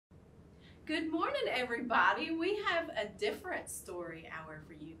Good morning, everybody. We have a different story hour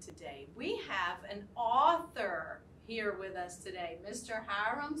for you today. We have an author here with us today, Mr.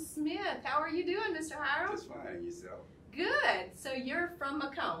 Hiram Smith. How are you doing, Mr. Hiram? Just fine, yourself? Good. So you're from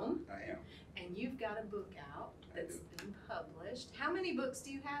Macomb. I am. And you've got a book out that's been published. How many books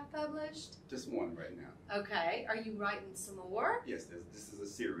do you have published? Just one right now. Okay. Are you writing some more? Yes, this is a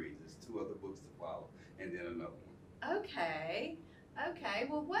series. There's 2 other books to follow, and then another one. Okay. Okay.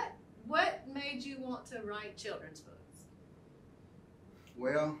 Well, what made you want to write children's books?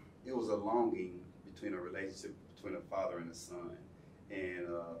 Well, it was a longing between a relationship between a father and a son, and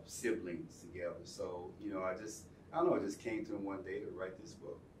siblings together. So, I don't know, it just came to him one day to write this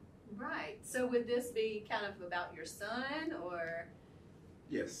book. Right. So would this be kind of about your son, or?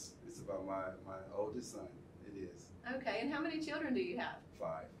 Yes, it's about my oldest son. It is. Okay. And how many children do you have?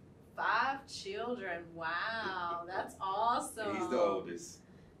 5. 5 children. Wow. That's awesome. He's the oldest.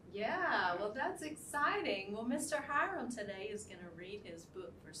 Yeah, well, that's exciting. Well, Mr. Hiram today is going to read his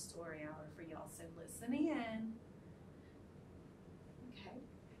book for Story Hour for y'all, so listen in. Okay.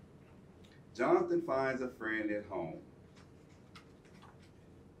 Jonathan finds a friend at home.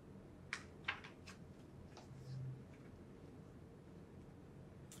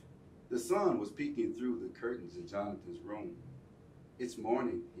 The sun was peeking through the curtains in Jonathan's room. "It's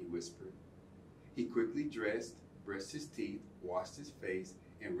morning," he whispered. He quickly dressed, brushed his teeth, washed his face,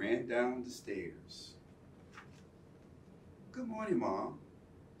 and ran down the stairs. "Good morning, Mom,"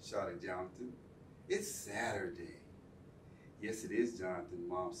 shouted Jonathan. "It's Saturday." "Yes, it is, Jonathan,"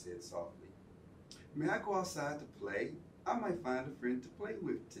 Mom said softly. "May I go outside to play? I might find a friend to play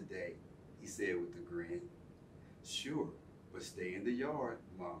with today," he said with a grin. "Sure, but stay in the yard,"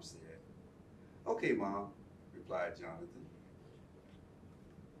 Mom said. "Okay, Mom," replied Jonathan.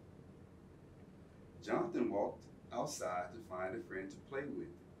 Jonathan walked outside to find a friend to play with.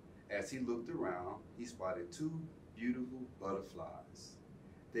 As he looked around, he spotted 2 beautiful butterflies.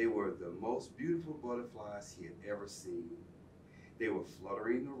 They were the most beautiful butterflies he had ever seen. They were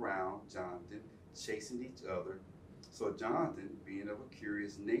fluttering around Jonathan, chasing each other. So Jonathan, being of a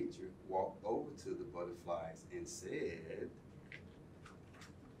curious nature, walked over to the butterflies and said,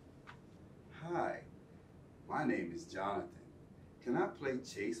 "Hi, my name is Jonathan. Can I play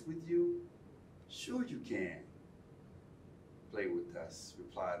chase with you?" "Sure you can." "Play with us,"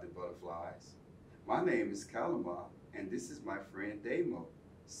 replied the butterflies. "My name is Kalama, and this is my friend Damo,"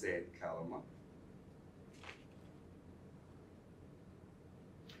 said Kalama.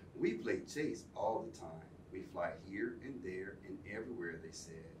 "We play chase all the time. We fly here and there and everywhere," they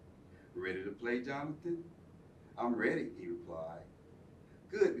said. "Ready to play, Jonathan?" "I'm ready," he replied.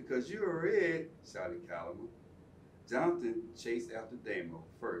 "Good, because you're red," shouted Kalama. Jonathan chased after Damo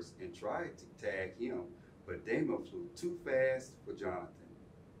first and tried to tag him, but Damo flew too fast for Jonathan.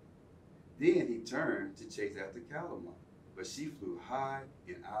 Then he turned to chase after Kalama, but she flew high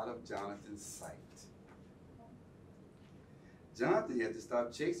and out of Jonathan's sight. Jonathan had to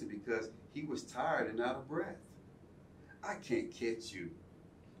stop chasing because he was tired and out of breath. "I can't catch you.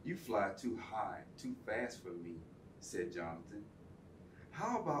 You fly too high, too fast for me," said Jonathan.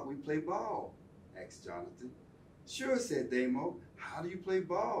 "How about we play ball?" asked Jonathan. "Sure," said Damo. "How do you play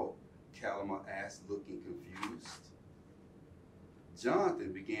ball?" Kalama asked, looking confused.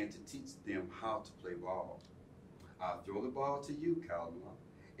 Jonathan began to teach them how to play ball. "I'll throw the ball to you, Kalama,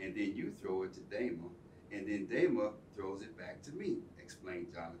 and then you throw it to Damo, and then Damo throws it back to me,"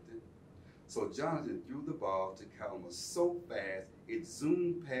 explained Jonathan. So Jonathan threw the ball to Kalama so fast it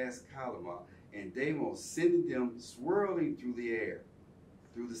zoomed past Kalama and Damo, sending them swirling through the air,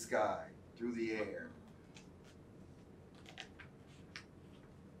 through the sky, through the air.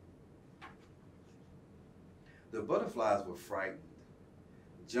 The butterflies were frightened.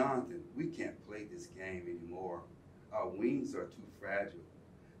 "Jonathan, we can't play this game anymore. Our wings are too fragile.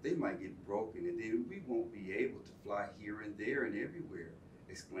 They might get broken and then we won't be able to fly here and there and everywhere,"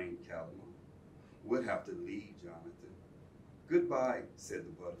 exclaimed Kalama. "We'll have to leave, Jonathan." "Goodbye," said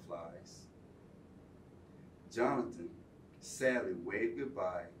the butterflies. Jonathan sadly waved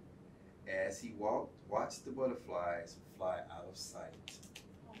goodbye as he watched the butterflies fly out of sight.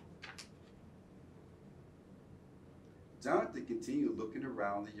 Jonathan continued looking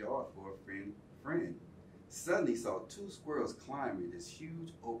around the yard for a friend. Suddenly he saw 2 squirrels climbing this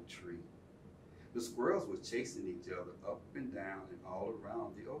huge oak tree. The squirrels were chasing each other up and down and all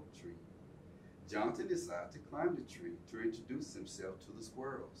around the oak tree. Jonathan decided to climb the tree to introduce himself to the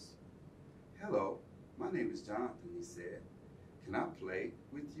squirrels. "Hello, my name is Jonathan," he said. "Can I play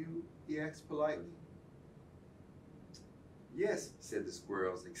with you?" he asked politely. "Yes," said the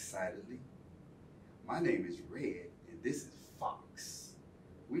squirrels excitedly. "My name is Red, and this is Fox.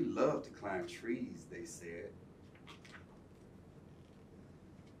 We love to climb trees, they said.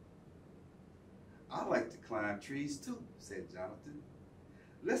 I like to climb trees too, said Jonathan.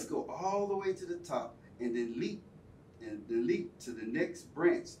 Let's go all the way to the top and then leap to the next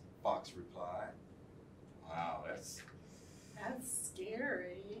branch, Fox replied. Wow, that's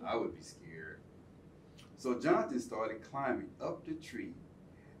scary. I would be scared. So Jonathan started climbing up the tree.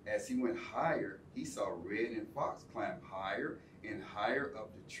 As he went higher, he saw Red and Fox climb higher and higher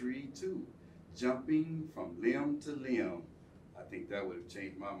up the tree too, jumping from limb to limb. I think that would have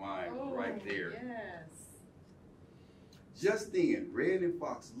changed my mind right there. Yes. Just then, Red and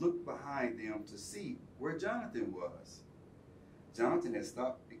Fox looked behind them to see where Jonathan was. Jonathan had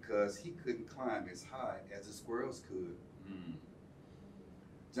stopped because he couldn't climb as high as the squirrels could.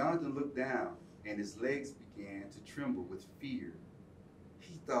 Jonathan looked down and his legs began to tremble with fear.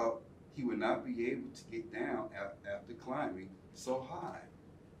 He thought he would not be able to get down after climbing so high.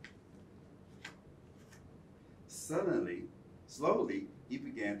 Slowly, he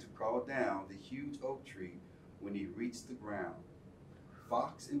began to crawl down the huge oak tree. When he reached the ground,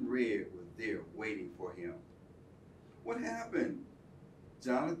 Fox and Red were there waiting for him. What happened?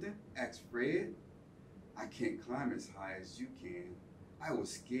 Jonathan asked Fred. I can't climb as high as you can. I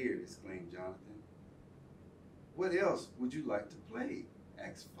was scared, exclaimed Jonathan. What else would you like to play?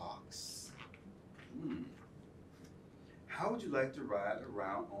 Asked Fox. How would you like to ride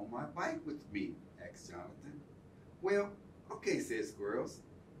around on my bike with me? Asked Jonathan. Well, okay, said Squirrels.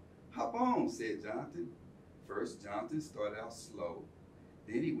 Hop on, said Jonathan. First, Jonathan started out slow.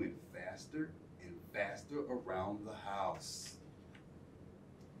 Then he went faster and faster around the house.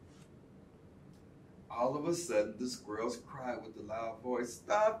 All of a sudden, the squirrels cried with a loud voice,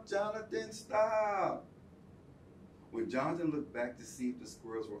 "Stop, Jonathan, stop!" When Jonathan looked back to see if the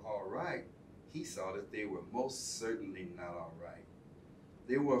squirrels were all right, he saw that they were most certainly not all right.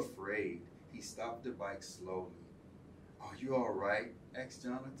 They were afraid. He stopped the bike slowly. "Are you all right?" asked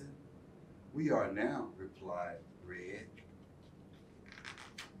Jonathan. "We are now," replied Red.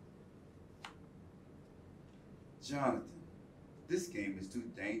 "Jonathan, this game is too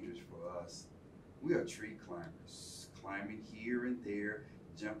dangerous for us. We are tree climbers, climbing here and there,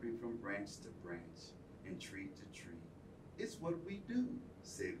 jumping from branch to branch and tree to tree. It's what we do,"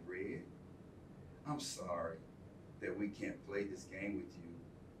 said Red. "I'm sorry that we can't play this game with you."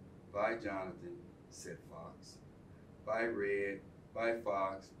 "Bye, Jonathan," said Fox. "Bye, Red. Bye,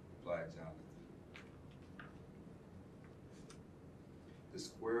 Fox," replied Jonathan. The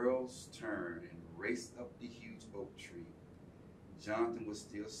squirrels turned and raced up the huge oak tree. Jonathan was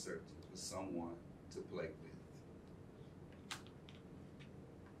still searching for someone to play with.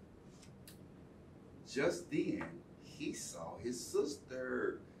 Just then, he saw his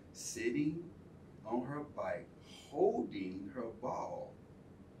sister sitting on her bike, holding her ball.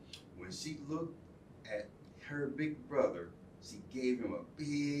 When she looked at her big brother, she gave him a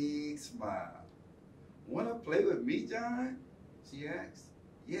big smile. "Want to play with me, John?" she asked.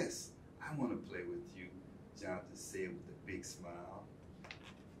 "Yes, I want to play with you," Jonathan said with a big smile.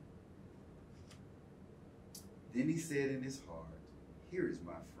 Then he said in his heart, "Here is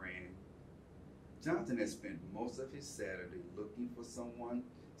my friend." Jonathan had spent most of his Saturday looking for something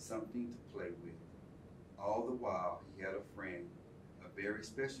to play with. All the while, he had a friend, a very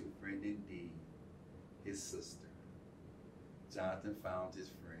special friend indeed, his sister. Jonathan found his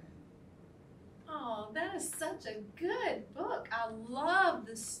friend. Oh, that is such a good book. I love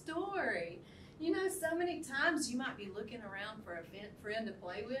the story. You know, so many times you might be looking around for a friend to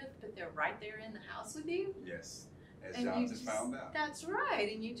play with, but they're right there in the house with you. Yes, as And Jonathan found out. That's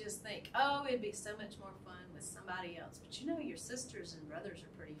right. And you just think, oh, it'd be so much more fun with somebody else. But you know, your sisters and brothers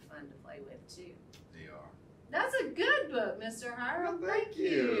are pretty fun to play with, too. They are. That's a good book, Mr. Hiram. Well, thank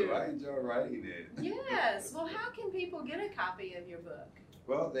you. I enjoy writing it. Yes. Well, how can people get a copy of your book?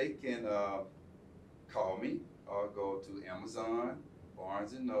 Well, they can call me or go to Amazon,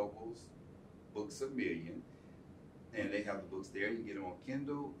 Barnes & Nobles, Books A Million, and they have the books there. You can get them on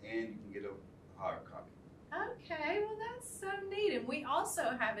Kindle and you can get a hard copy. Okay, well that's so neat. And we also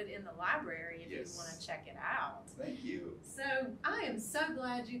have it in the library if Yes. you want to check it out. Thank you. So I am so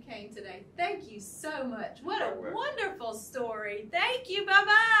glad you came today. Thank you so much. What a You're welcome. wonderful story. Thank you.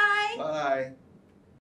 Bye-bye. Bye.